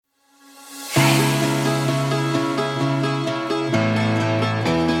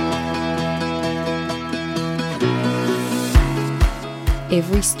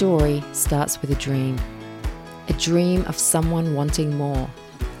Every story starts with a dream of someone wanting more,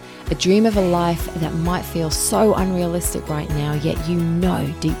 a dream of a life that might feel so unrealistic right now, yet you know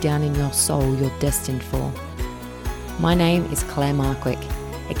deep down in your soul you're destined for. My name is Claire Markwick,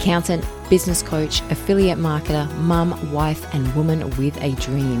 accountant, business coach, affiliate marketer, mum, wife, and woman with a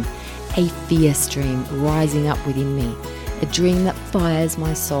dream, a fierce dream rising up within me, a dream that fires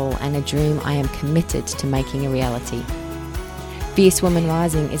my soul, and a dream I am committed to making a reality. Fierce Woman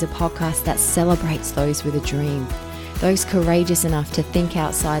Rising is a podcast that celebrates those with a dream, those courageous enough to think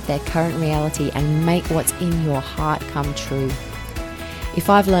outside their current reality and make what's in your heart come true. If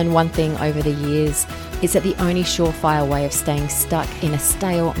I've learned one thing over the years, it's that the only surefire way of staying stuck in a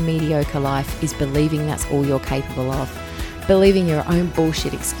stale, mediocre life is believing that's all you're capable of, believing your own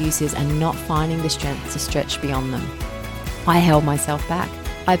bullshit excuses and not finding the strength to stretch beyond them. I held myself back.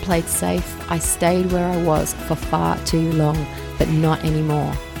 I played safe. I stayed where I was for far too long, but not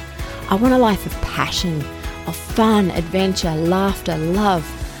anymore. I want a life of passion, of fun, adventure, laughter, love.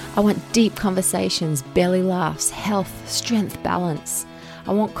 I want deep conversations, belly laughs, health, strength, balance.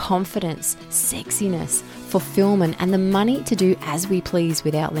 I want confidence, sexiness, fulfillment, and the money to do as we please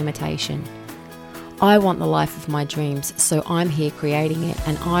without limitation. I want the life of my dreams, so I'm here creating it,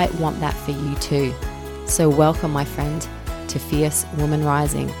 and I want that for you too. So welcome, my friend, to Fierce Woman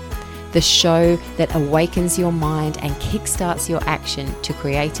Rising, the show that awakens your mind and kickstarts your action to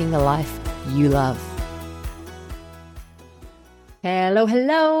creating the life you love. Hello,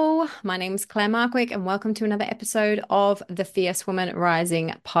 hello. My name is Claire Markwick and welcome to another episode of the Fierce Woman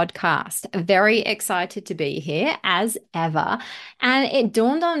Rising podcast. Very excited to be here as ever. And it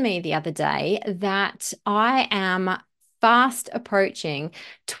dawned on me the other day that I am fast approaching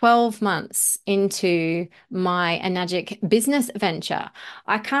 12 months into my Enagic business venture.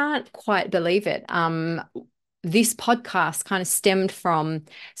 I can't quite believe it. This podcast kind of stemmed from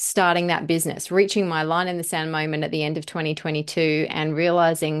starting that business, reaching my line in the sand moment at the end of 2022 and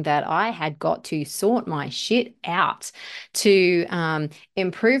realizing that I had got to sort my shit out to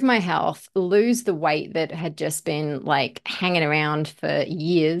improve my health, lose the weight that had just been like hanging around for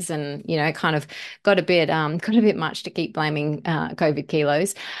years and, you know, kind of got a bit much to keep blaming COVID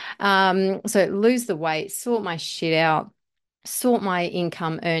kilos. So lose the weight, sort my shit out, sort my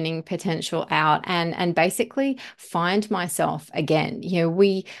income earning potential out and basically find myself again. You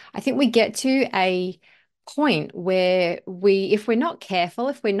know, I think we get to a point where if we're not careful,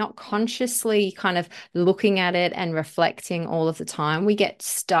 if we're not consciously kind of looking at it and reflecting all of the time, we get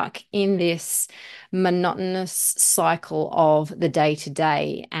stuck in this monotonous cycle of the day to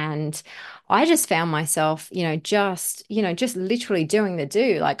day. And I just found myself, just literally doing the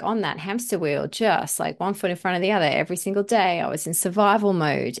do, like on that hamster wheel, just like one foot in front of the other every single day. I was in survival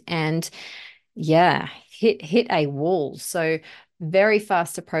mode and hit a wall. So very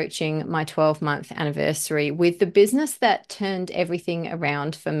fast approaching my 12-month anniversary with the business that turned everything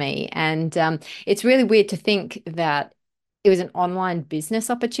around for me. And it's really weird to think that it was an online business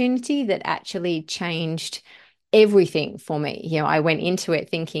opportunity that actually changed everything for me. You know, I went into it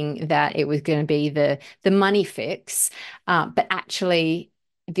thinking that it was going to be the money fix, but actually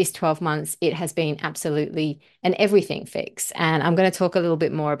this 12 months, it has been absolutely an everything fix. And I'm going to talk a little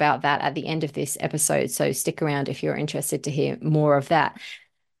bit more about that at the end of this episode. So stick around if you're interested to hear more of that.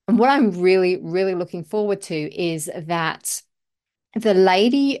 And what I'm really, really looking forward to is that the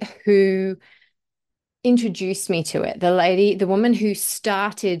lady who introduced me to it, the woman who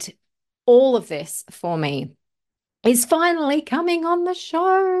started all of this for me, is finally coming on the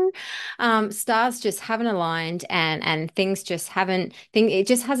show. Stars just haven't aligned and things just it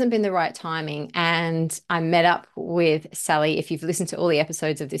just hasn't been the right timing. And I met up with Sally. If you've listened to all the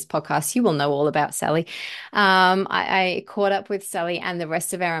episodes of this podcast, you will know all about Sally. I caught up with Sally and the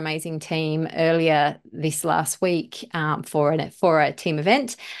rest of our amazing team earlier this last week for a team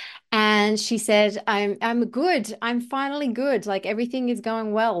event. And she said, I'm good. I'm finally good. Like everything is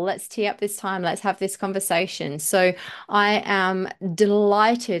going well. Let's tee up this time. Let's have this conversation. So I am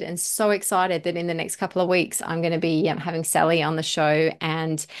delighted and so excited that in the next couple of weeks, I'm going to be having Sally on the show.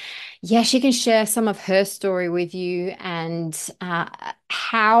 And yeah, she can share some of her story with you and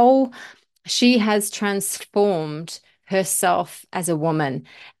how she has transformed herself as a woman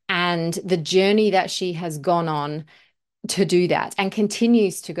and the journey that she has gone on to do that and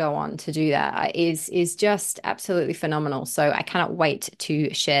continues to go on to do that is just absolutely phenomenal. So I cannot wait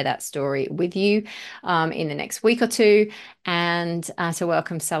to share that story with you in the next week or two and to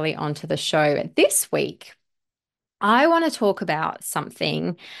welcome Sally onto the show. This week, I want to talk about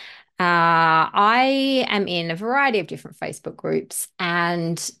something. I am in a variety of different Facebook groups,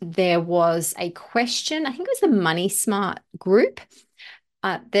 and there was a question. I think it was the Money Smart group.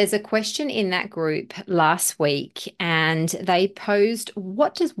 There's a question in that group last week, and they posed,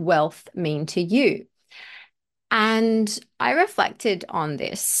 "What does wealth mean to you?" And I reflected on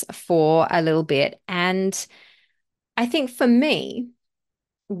this for a little bit. And I think for me,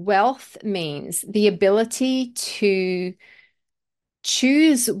 wealth means the ability to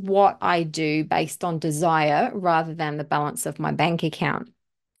choose what I do based on desire rather than the balance of my bank account.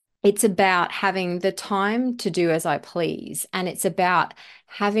 It's about having the time to do as I please. And it's about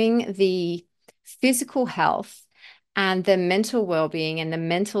having the physical health and the mental well-being and the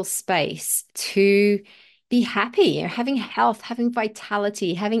mental space to be happy, having health, having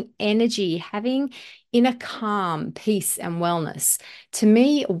vitality, having energy, having inner calm, peace, and wellness. To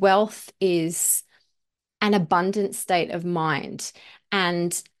me, wealth is an abundant state of mind.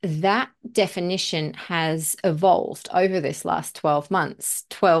 And that definition has evolved over this last 12 months.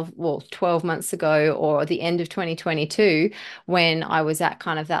 12 months ago, or the end of 2022, when I was at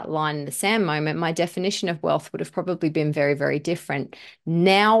kind of that line in the sand moment, my definition of wealth would have probably been very, very different.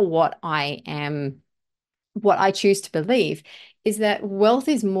 Now, what I choose to believe is that wealth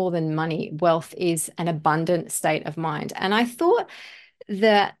is more than money. Wealth is an abundant state of mind. And I thought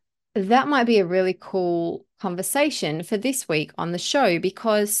that that might be a really cool conversation for this week on the show,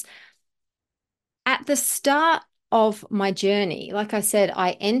 because at the start of my journey, like I said,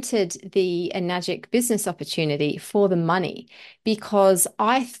 I entered the Enagic business opportunity for the money because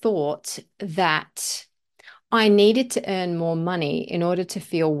I thought that I needed to earn more money in order to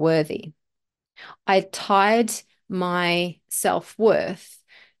feel worthy. I tied my self-worth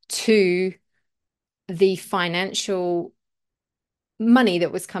to the financial money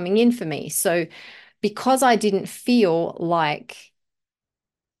that was coming in for me. So because I didn't feel like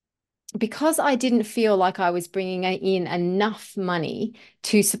I was bringing in enough money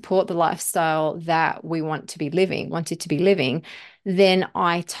to support the lifestyle that we wanted to be living, then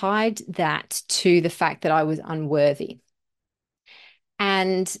I tied that to the fact that I was unworthy.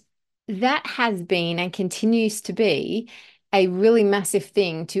 And that has been and continues to be a really massive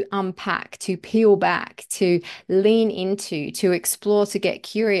thing to unpack, to peel back, to lean into, to explore, to get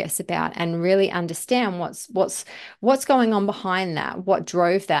curious about, and really understand what's going on behind that, what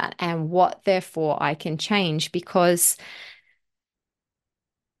drove that, and what therefore I can change. Because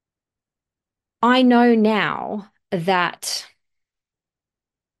I know now that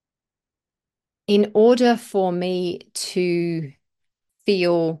in order for me to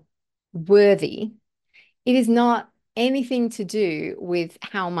feel worthy, it is not anything to do with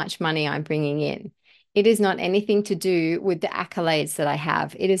how much money I'm bringing in. It is not anything to do with the accolades that I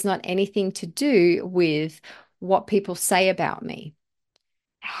have. It is not anything to do with what people say about me.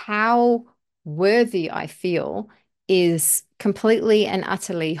 How worthy I feel is completely and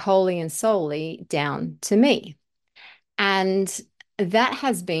utterly, wholly and solely down to me. And that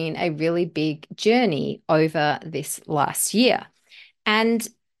has been a really big journey over this last year. And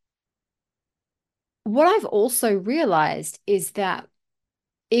what I've also realized is that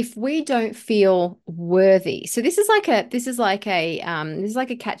if we don't feel worthy, so this is like a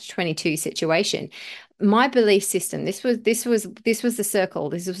catch-22 situation. My belief system, this was the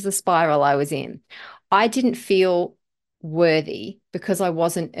circle, this was the spiral I was in. I didn't feel worthy because I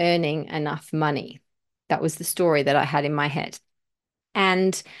wasn't earning enough money. That was the story that I had in my head.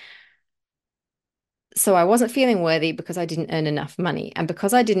 And so I wasn't feeling worthy because I didn't earn enough money. And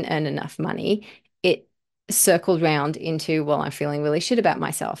because I didn't earn enough money, it circled round into, well, I'm feeling really shit about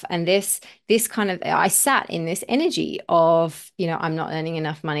myself. And this kind of, I sat in this energy of, I'm not earning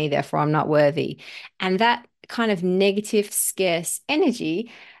enough money, therefore I'm not worthy. And that kind of negative, scarce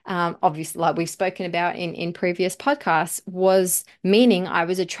energy, obviously, like we've spoken about in previous podcasts, was meaning I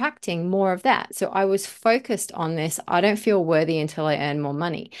was attracting more of that. So I was focused on this. I don't feel worthy until I earn more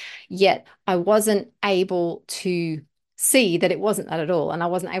money. Yet I wasn't able to see that it wasn't that at all. And I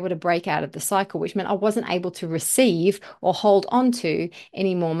wasn't able to break out of the cycle, which meant I wasn't able to receive or hold on to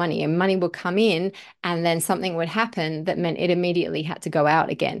any more money. And money would come in, and then something would happen that meant it immediately had to go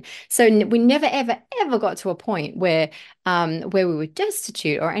out again. So we never, ever, ever got to a point where we were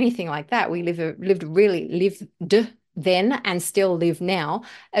destitute or anything like that. We lived then and still live now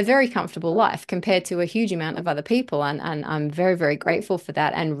a very comfortable life compared to a huge amount of other people. And I'm very, very grateful for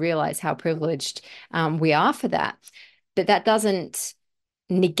that and realize how privileged we are for that. But that doesn't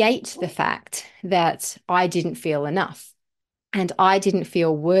negate the fact that I didn't feel enough and I didn't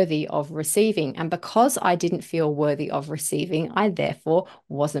feel worthy of receiving. And because I didn't feel worthy of receiving, I therefore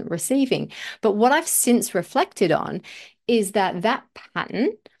wasn't receiving. But what I've since reflected on is that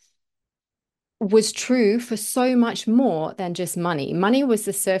pattern was true for so much more than just money. Money was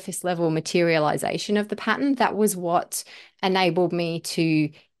the surface level materialization of the pattern. That was what enabled me to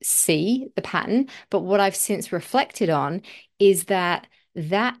see the pattern. But what I've since reflected on is that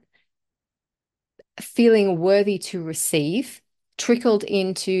feeling worthy to receive trickled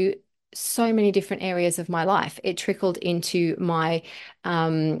into so many different areas of my life. It trickled into my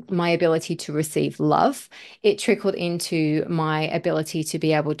ability to receive love. It trickled into my ability to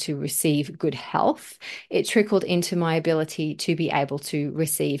be able to receive good health. It trickled into my ability to be able to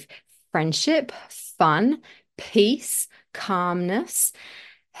receive friendship, fun, peace, calmness,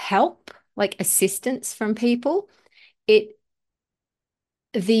 help, like assistance from people. It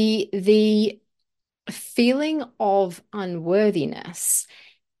the feeling of unworthiness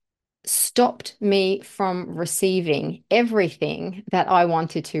stopped me from receiving everything that I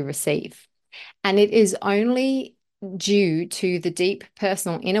wanted to receive. And it is only due to the deep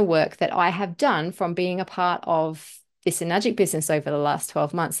personal inner work that I have done from being a part of this Enagic business over the last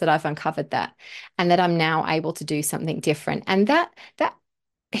 12 months that I've uncovered that, and that I'm now able to do something different. And that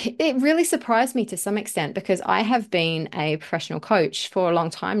it really surprised me to some extent because I have been a professional coach for a long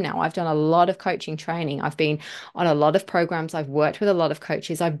time now. I've done a lot of coaching training. I've been on a lot of programs. I've worked with a lot of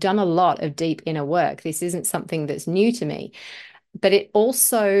coaches. I've done a lot of deep inner work. This isn't something that's new to me, but it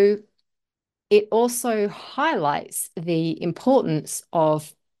also highlights the importance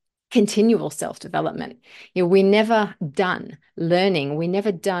of continual self-development. We're never done learning. We're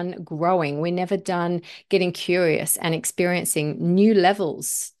never done growing. We're never done getting curious and experiencing new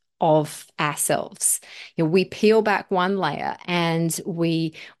levels of ourselves. We peel back one layer and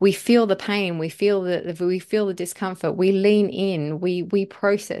we feel the pain, we feel the discomfort, we lean in, we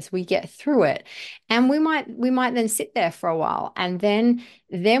process, we get through it. And we might then sit there for a while, and then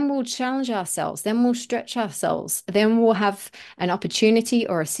we'll challenge ourselves, then we'll stretch ourselves, then we'll have an opportunity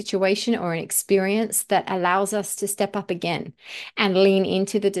or a situation or an experience that allows us to step up again and lean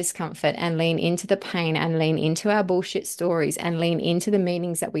into the discomfort and lean into the pain and lean into our bullshit stories and lean into the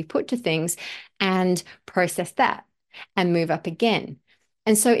meanings that we put to things and process that and move up again.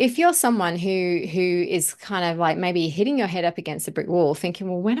 And so if you're someone who is kind of like maybe hitting your head up against a brick wall, thinking,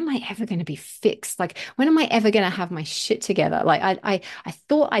 well, when am I ever going to be fixed? Like, when am I ever going to have my shit together? Like, I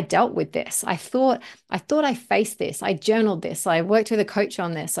thought I dealt with this. I thought I faced this. I journaled this. I worked with a coach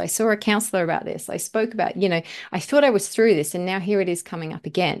on this. I saw a counselor about this. I spoke about, I thought I was through this, and now here it is coming up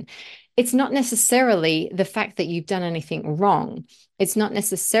again. It's not necessarily the fact that you've done anything wrong. It's not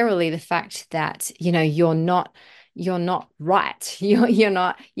necessarily the fact that, you're not right. You're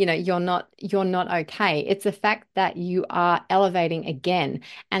not okay. It's the fact that you are elevating again.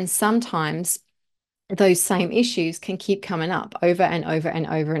 And sometimes those same issues can keep coming up over and over and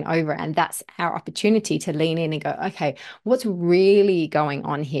over and over. And that's our opportunity to lean in and go, okay, what's really going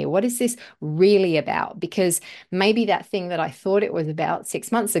on here? What is this really about? Because maybe that thing that I thought it was about 6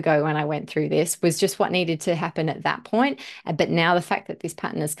 months ago when I went through this was just what needed to happen at that point. But now the fact that this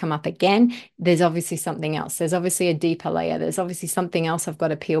pattern has come up again, there's obviously something else. There's obviously a deeper layer. There's obviously something else I've got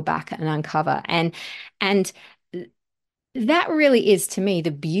to peel back and uncover. And that really is to me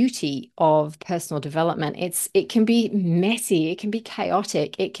the beauty of personal development. It can be messy, it can be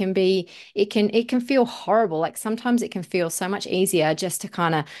chaotic, it can feel horrible. Like sometimes it can feel so much easier just to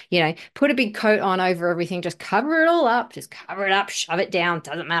kind of, put a big coat on over everything, just cover it all up, just cover it up, shove it down,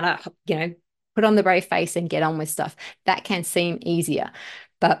 doesn't matter, put on the brave face and get on with stuff. That can seem easier.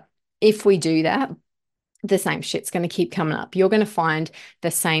 But if we do that, the same shit's going to keep coming up. You're going to find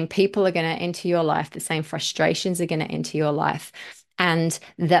the same people are going to enter your life, the same frustrations are going to enter your life. And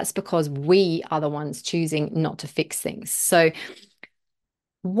that's because we are the ones choosing not to fix things. So,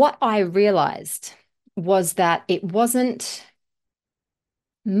 what I realized was that it wasn't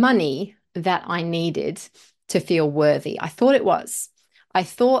money that I needed to feel worthy. I thought it was. I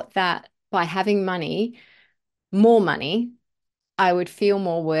thought that by having money, more money, I would feel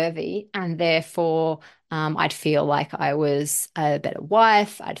more worthy, and therefore I'd feel like I was a better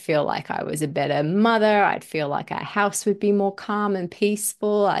wife. I'd feel like I was a better mother. I'd feel like our house would be more calm and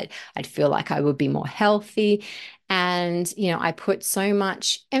peaceful. I'd feel like I would be more healthy. And, I put so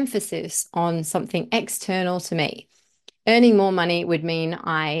much emphasis on something external to me. Earning more money would mean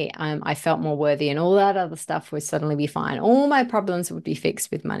I felt more worthy, and all that other stuff would suddenly be fine. All my problems would be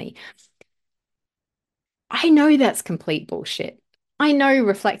fixed with money. I know that's complete bullshit. I know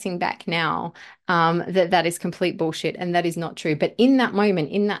reflecting back now that is complete bullshit and that is not true. But in that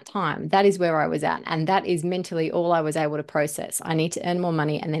moment, in that time, that is where I was at. And that is mentally all I was able to process. I need to earn more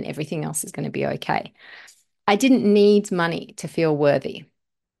money and then everything else is going to be okay. I didn't need money to feel worthy,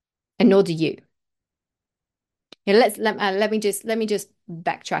 and nor do you. Yeah, let me just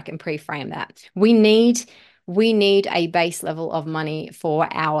backtrack and pre-frame that. We need a base level of money for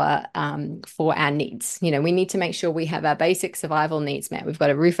our needs. We need to make sure we have our basic survival needs met. We've got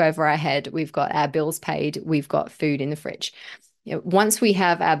a roof over our head, we've got our bills paid, we've got food in the fridge. Once we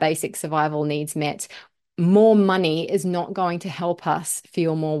have our basic survival needs met, more money is not going to help us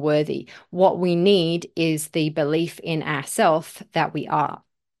feel more worthy. What we need is the belief in ourselves that we are.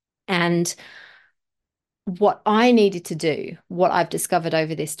 And what I needed to do, what I've discovered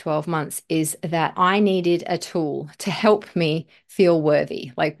over this 12 months, is that I needed a tool to help me feel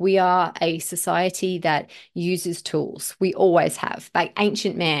worthy. Like, we are a society that uses tools. We always have. Like,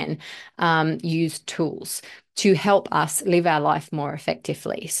 ancient man used tools to help us live our life more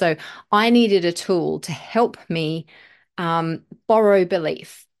effectively. So I needed a tool to help me borrow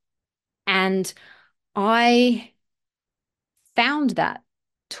belief. And I found that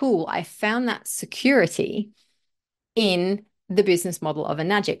tool, I found that security in the business model of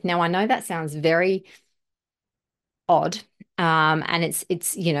Enagic. Now, I know that sounds very odd. And it's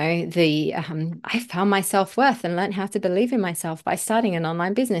the I found my self-worth and learned how to believe in myself by starting an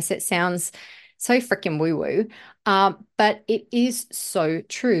online business. It sounds so freaking woo-woo. But it is so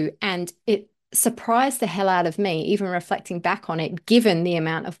true. And it surprised the hell out of me, even reflecting back on it, given the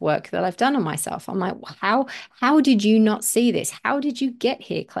amount of work that I've done on myself. I'm like, how did you not see this? How did you get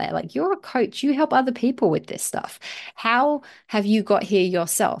here, Claire? Like, you're a coach, you help other people with this stuff. How have you got here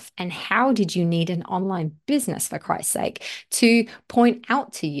yourself? And how did you need an online business, for Christ's sake, to point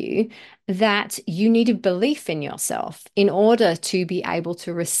out to you that you needed belief in yourself in order to be able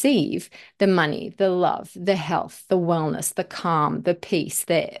to receive the money, the love, the health, the wellness, the calm, the peace,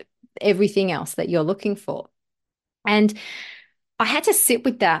 the everything else that you're looking for? And I had to sit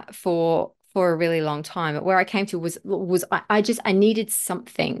with that for a really long time. Where I came to was I needed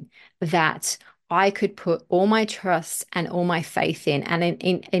something that I could put all my trust and all my faith in. And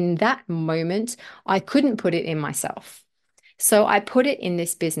in that moment, I couldn't put it in myself. So I put it in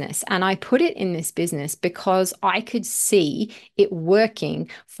this business, and I put it in this business because I could see it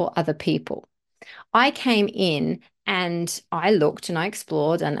working for other people. I came in and I looked and I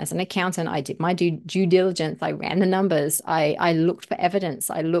explored. And as an accountant, I did my due diligence. I ran the numbers. I looked for evidence.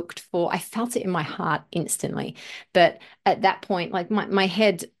 I felt it in my heart instantly. But at that point, like, my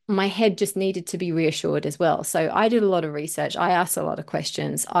head just needed to be reassured as well. So I did a lot of research. I asked a lot of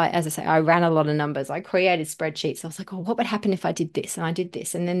questions. As I say, I ran a lot of numbers. I created spreadsheets. I was like, oh, what would happen if I did this? And I did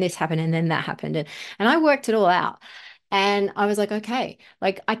this, and then this happened, and then that happened. And I worked it all out. And I was like, okay,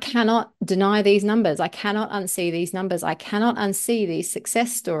 like, I cannot deny these numbers. I cannot unsee these numbers. I cannot unsee these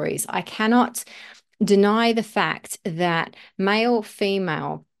success stories. I cannot deny the fact that male,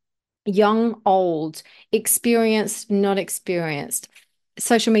 female, young, old, experienced, not experienced,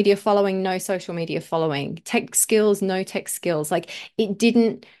 social media following, no social media following, tech skills, no tech skills, like, it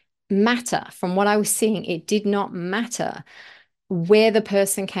didn't matter. From what I was seeing, it did not matter where the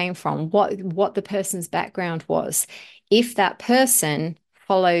person came from, what the person's background was. If that person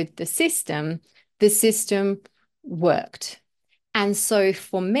followed the system worked. And so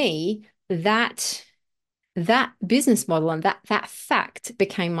for me, that business model and that fact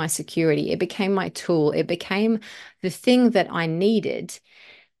became my security. It became my tool. It became the thing that I needed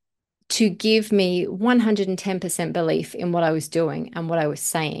to give me 110% belief in what I was doing and what I was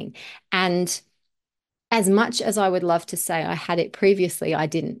saying. And as much as I would love to say I had it previously, I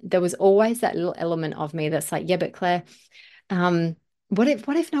didn't. There was always that little element of me that's like, yeah, but Claire, um, what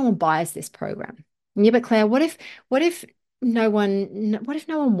if no one buys this program? Yeah, but Claire, what if no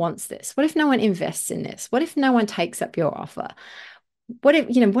one wants this? What if no one invests in this? What if no one takes up your offer? What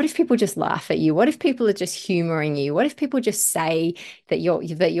if people just laugh at you? What if people are just humoring you? What if people just say that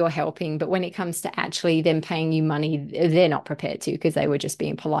you're helping, but when it comes to actually them paying you money, they're not prepared to because they were just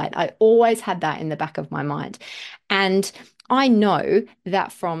being polite? I always had that in the back of my mind. And I know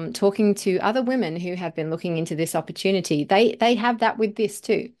that from talking to other women who have been looking into this opportunity, they have that with this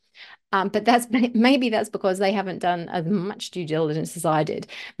too. But maybe that's because they haven't done as much due diligence as I did.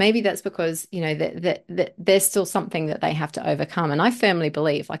 Maybe that's because, that there's still something that they have to overcome. And I firmly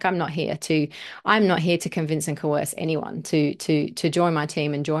believe, like, I'm not here to convince and coerce anyone to join my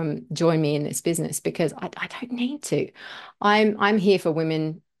team and join me in this business, because I don't need to. I'm here for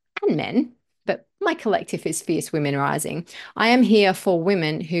women and men, but my collective is Fierce Women Rising. I am here for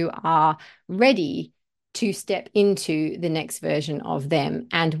women who are ready to step into the next version of them,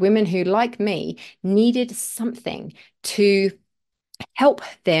 and women who, like me, needed something to help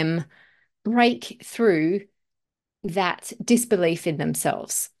them break through that disbelief in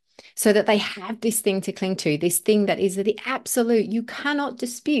themselves, so that they have this thing to cling to, this thing that is the absolute, you cannot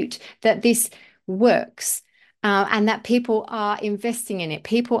dispute that this works. and that people are investing in it,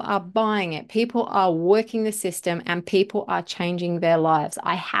 people are buying it, people are working the system, and people are changing their lives.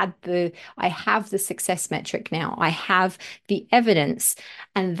 I have the success metric now. I have the evidence,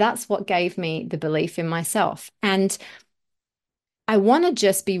 and that's what gave me the belief in myself. And I want to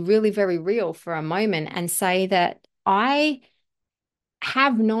just be really very real for a moment and say that I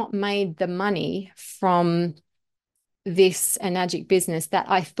have not made the money from this Enagic business that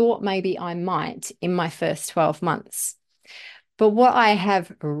I thought maybe I might in my first 12 months. But what I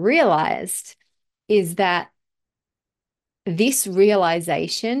have realized is that this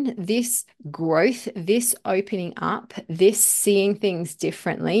realization, this growth, this opening up, this seeing things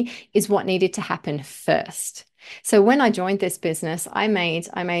differently is what needed to happen first. So when I joined this business, I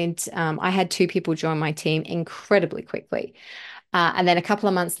had two people join my team incredibly quickly. And then a couple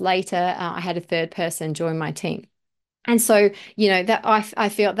of months later, I had a third person join my team. And so, that I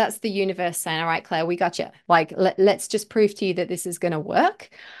feel that's the universe saying, all right, Claire, we got you. Like, let's just prove to you that this is going to work.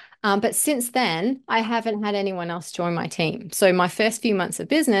 But since then, I haven't had anyone else join my team. So my first few months of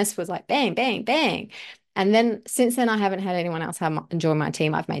business was like bang, bang, bang. And then since then, I haven't had anyone else join my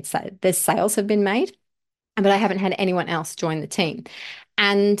team. There's sales have been made, but I haven't had anyone else join the team.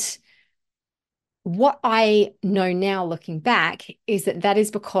 And what I know now looking back is that that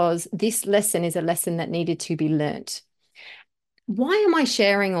is because this lesson is a lesson that needed to be learned. Why am I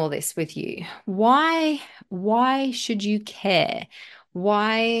sharing all this with you? Why should you care?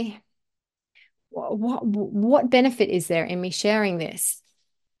 Why what benefit is there in me sharing this?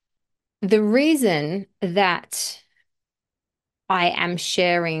 The reason that I am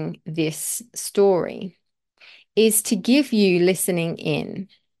sharing this story is to give you listening in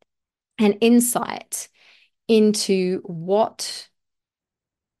an insight into what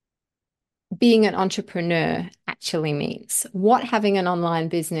being an entrepreneur actually means, what having an online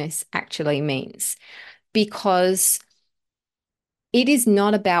business actually means. Because it is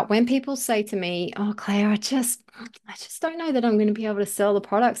not about when people say to me, "Oh, Claire, I just don't know that I'm going to be able to sell the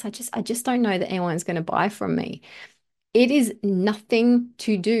products. I just don't know that anyone's going to buy from me." It is nothing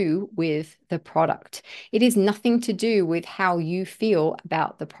to do with the product. It is nothing to do with how you feel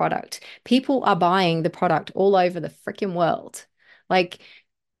about the product. People are buying the product all over the freaking world. Like,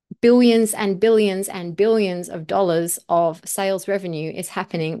 billions and billions and billions of dollars of sales revenue is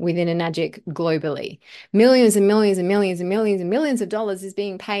happening within Enagic globally. Millions and millions and millions and millions and millions of dollars is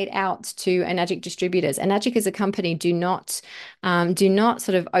being paid out to Enagic distributors. Enagic as a company do not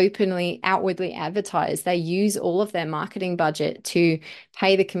sort of openly, outwardly advertise. They use all of their marketing budget to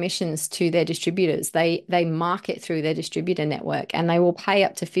pay the commissions to their distributors. They market through their distributor network, and they will pay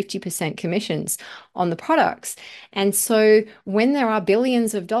up to 50% commissions on the products. And so when there are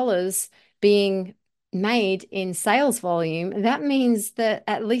billions of dollars being made in sales volume, that means that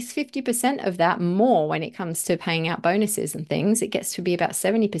at least 50% of that more when it comes to paying out bonuses and things, it gets to be about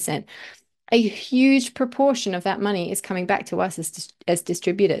 70%. A huge proportion of that money is coming back to us as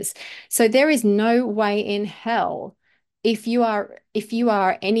distributors. So there is no way in hell if you are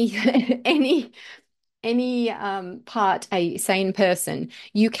any part a sane person,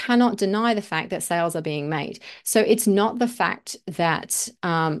 you cannot deny the fact that sales are being made. So it's not the fact that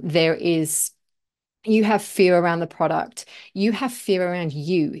you have fear around the product, you have fear around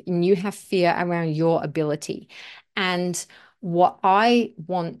you, and you have fear around your ability. And what I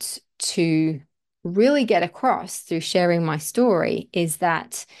want to really get across through sharing my story is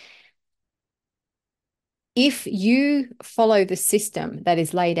that if you follow the system that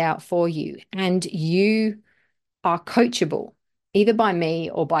is laid out for you and you are coachable, either by me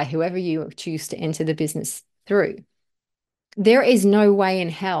or by whoever you choose to enter the business through, there is no way in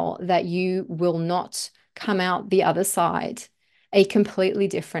hell that you will not come out the other side a completely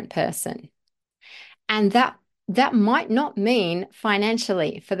different person. And that might not mean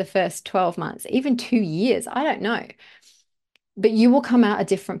financially for the first 12 months, even 2 years, I don't know. But you will come out a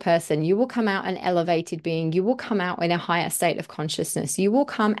different person. You will come out an elevated being. You will come out in a higher state of consciousness. You will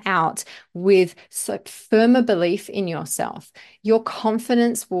come out with so firmer belief in yourself. Your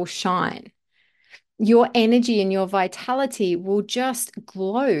confidence will shine. Your energy and your vitality will just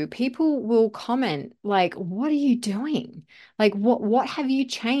glow. People will comment like, "What are you doing? Like, what have you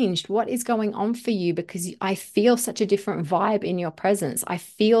changed? What is going on for you? Because I feel such a different vibe in your presence. I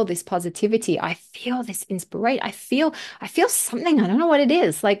feel this positivity. I feel this inspiration. I feel something. I don't know what it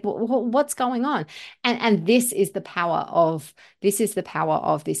is. Like, what's going on?" And this is the power of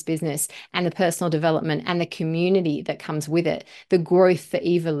this business and the personal development and the community that comes with it, the growth, the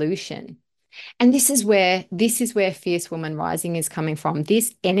evolution. And this is where Fierce Woman Rising is coming from.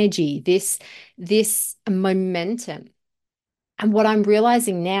 This energy, this momentum. And what I'm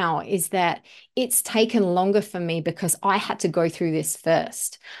realizing now is that it's taken longer for me because I had to go through this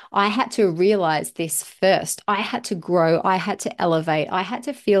first. I had to realize this first. I had to grow. I had to elevate. I had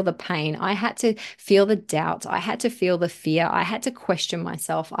to feel the pain. I had to feel the doubt. I had to feel the fear. I had to question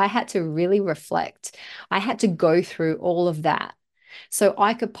myself. I had to really reflect. I had to go through all of that so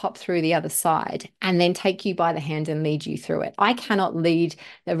I could pop through the other side and then take you by the hand and lead you through it. I cannot lead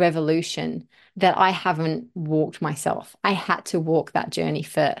the revolution that I haven't walked myself. I had to walk that journey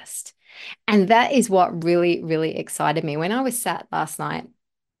first. And that is what really, really excited me. When I was sat last night,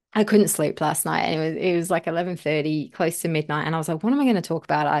 I couldn't sleep last night, and it was like 11:30, close to midnight, and I was like, what am I going to talk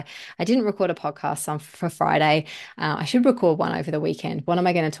about? I didn't record a podcast on for Friday. I should record one over the weekend. What am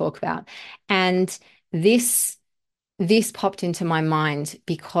I going to talk about? And this this popped into my mind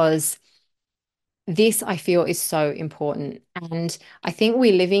because this I feel is so important. And I think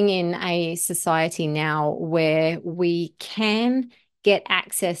we're living in a society now where we can get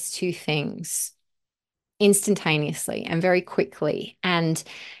access to things instantaneously and very quickly. And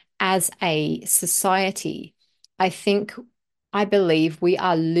as a society, I think, I believe we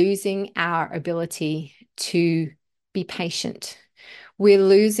are losing our ability to be patient. We're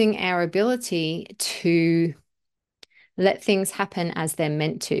losing our ability to let things happen as they're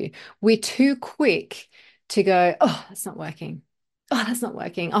meant to. We're too quick to go, oh, that's not working. Oh, that's not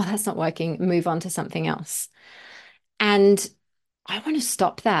working. Oh, that's not working. Move on to something else. And I want to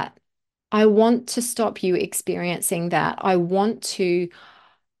stop that. I want to stop you experiencing that. I want to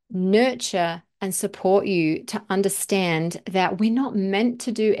nurture and support you to understand that we're not meant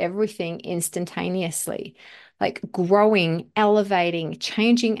to do everything instantaneously. Like growing, elevating,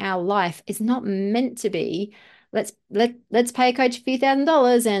 changing our life is not meant to be let's pay a coach $a few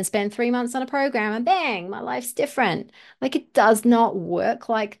thousand and spend 3 months on a program and bang, my life's different. Like it does not work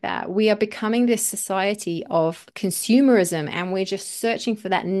like that. We are becoming this society of consumerism and we're just searching for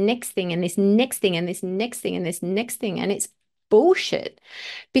that next thing and this next thing and this next thing and this next thing. And it's bullshit.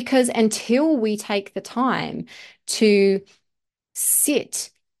 Because until we take the time to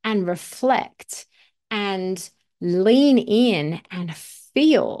sit and reflect and lean in and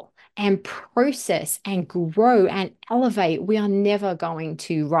feel and process and grow and elevate, we are never going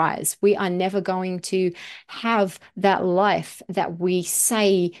to rise. We are never going to have that life that we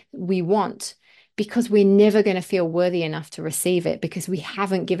say we want because we're never going to feel worthy enough to receive it because we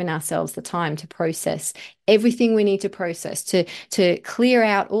haven't given ourselves the time to process everything we need to process to clear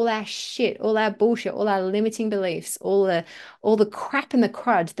out all our shit, all our bullshit, all our limiting beliefs, all the crap and the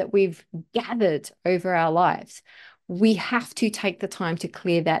crud that we've gathered over our lives. We have to take the time to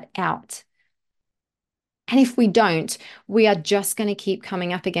clear that out. And if we don't, we are just going to keep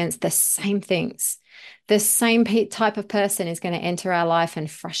coming up against the same things. The same type of person is going to enter our life and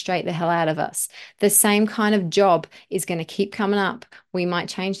frustrate the hell out of us. The same kind of job is going to keep coming up. We might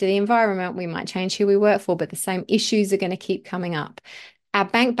change the environment, we might change who we work for, but the same issues are going to keep coming up. Our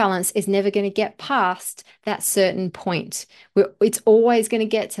bank balance is never going to get past that certain point. It's always going to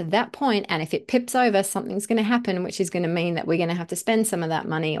get to that point, and if it pips over, something's going to happen, which is going to mean that we're going to have to spend some of that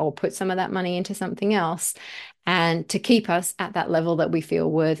money or put some of that money into something else, and to keep us at that level that we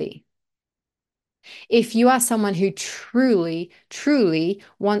feel worthy. If you are someone who truly, truly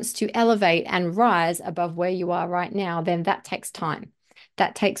wants to elevate and rise above where you are right now, then that takes time.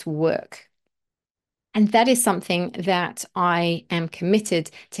 That takes work. And that is something that I am committed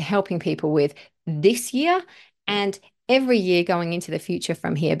to helping people with this year and every year going into the future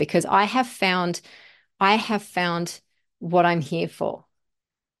from here because I have found what I'm here for.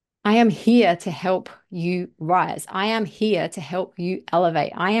 I am here to help you rise. I am here to help you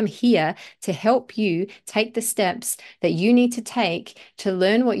elevate. I am here to help you take the steps that you need to take to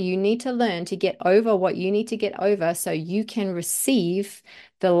learn what you need to learn to get over what you need to get over so you can receive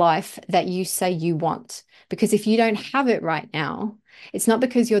the life that you say you want. Because if you don't have it right now, it's not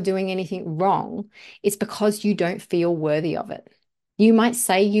because you're doing anything wrong, it's because you don't feel worthy of it. You might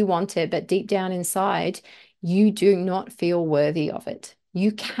say you want it, but deep down inside, you do not feel worthy of it.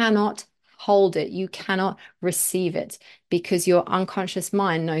 You cannot hold it. You cannot receive it because your unconscious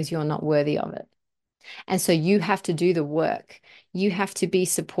mind knows you're not worthy of it. And so you have to do the work. You have to be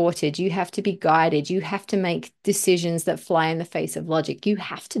supported. You have to be guided. You have to make decisions that fly in the face of logic. You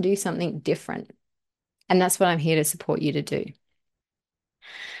have to do something different. And that's what I'm here to support you to do.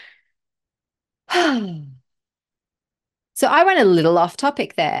 So I went a little off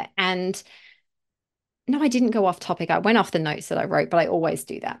topic there. And no, I didn't go off topic. I went off the notes that I wrote, but I always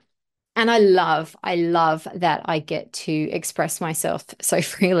do that. And I love that I get to express myself so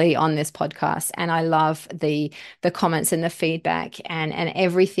freely on this podcast. And I love the comments and the feedback and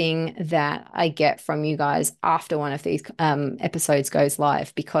everything that I get from you guys after one of these episodes goes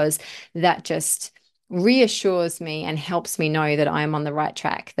live, because that just reassures me and helps me know that I am on the right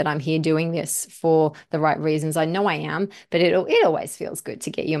track, that I'm here doing this for the right reasons. I know I am, but it always feels good to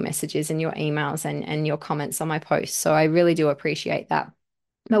get your messages and your emails and your comments on my posts. So I really do appreciate that.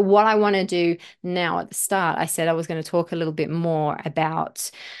 But what I want to do now at the start, I said I was going to talk a little bit more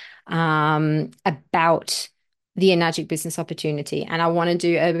about the Enagic business opportunity. And I want to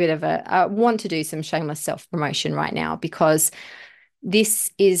do a bit of I want to do some shameless self-promotion right now, because this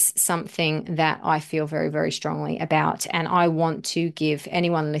is something that I feel very, very strongly about. And I want to give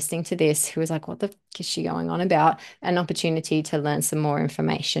anyone listening to this who is like, what the f is she going on about, an opportunity to learn some more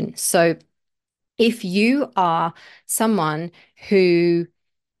information. So if you are someone who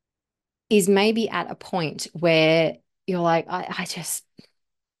is maybe at a point where you're like, I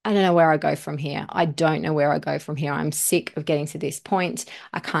don't know where I go from here. I don't know where I go from here. I'm sick of getting to this point.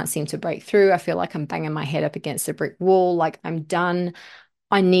 I can't seem to break through. I feel like I'm banging my head up against a brick wall. Like I'm done.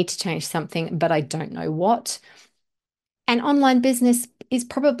 I need to change something, but I don't know what. And online business is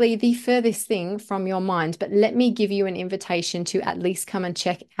probably the furthest thing from your mind. But let me give you an invitation to at least come and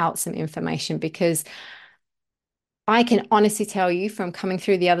check out some information, because I can honestly tell you from coming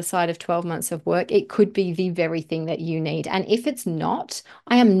through the other side of 12 months of work, it could be the very thing that you need. And if it's not,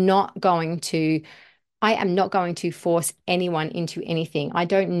 I am not going to force anyone into anything. I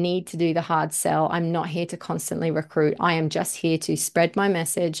don't need to do the hard sell. I'm not here to constantly recruit. I am just here to spread my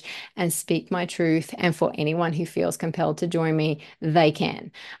message and speak my truth. And for anyone who feels compelled to join me, they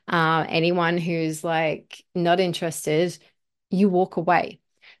can. Anyone who's like not interested, you walk away.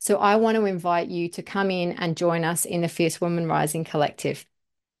 So I want to invite you to come in and join us in the Fierce Woman Rising Collective.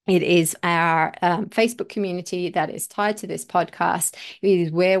 It is our Facebook community that is tied to this podcast. It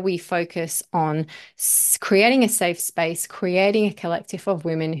is where we focus on creating a safe space, creating a collective of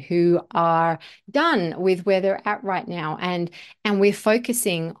women who are done with where they're at right now. And we're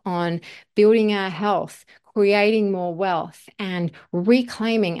focusing on building our health, creating more wealth, and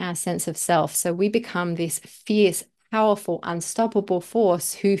reclaiming our sense of self. So we become this fierce, powerful, unstoppable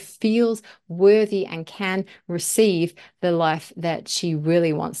force who feels worthy and can receive the life that she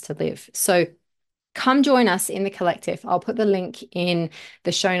really wants to live. So come join us in the collective. I'll put the link in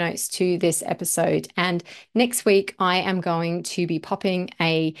the show notes to this episode. And next week, I am going to be popping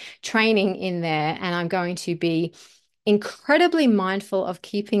a training in there, and I'm going to be incredibly mindful of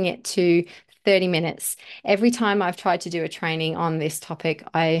keeping it to 30 minutes. Every time I've tried to do a training on this topic,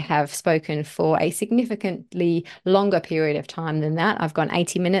 I have spoken for a significantly longer period of time than that. I've gone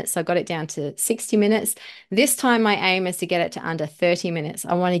 80 minutes. I got it down to 60 minutes. This time, my aim is to get it to under 30 minutes.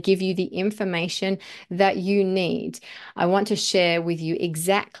 I want to give you the information that you need. I want to share with you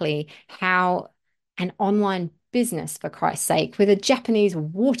exactly how an online business, for Christ's sake, with a Japanese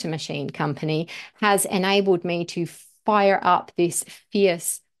water machine company has enabled me to fire up this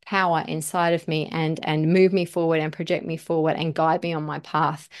fierce power inside of me and move me forward and project me forward and guide me on my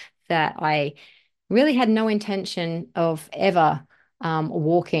path that I really had no intention of ever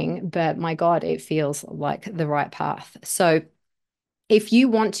walking, but my God, it feels like the right path. So if you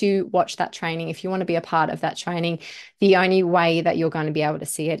want to watch that training, if you want to be a part of that training, the only way that you're going to be able to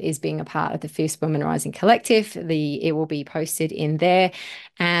see it is being a part of the Fierce Women Rising Collective. It will be posted in there,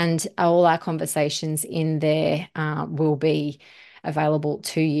 and all our conversations in there will be available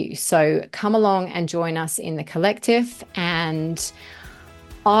to you. So come along and join us in the collective, and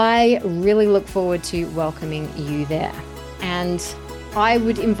I really look forward to welcoming you there. And I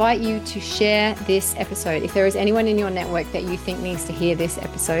would invite you to share this episode. If there is anyone in your network that you think needs to hear this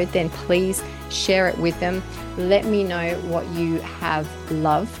episode, then please share it with them. Let me know what you have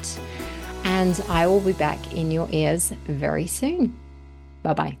loved, and I will be back in your ears very soon.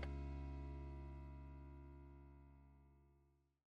 Bye-bye.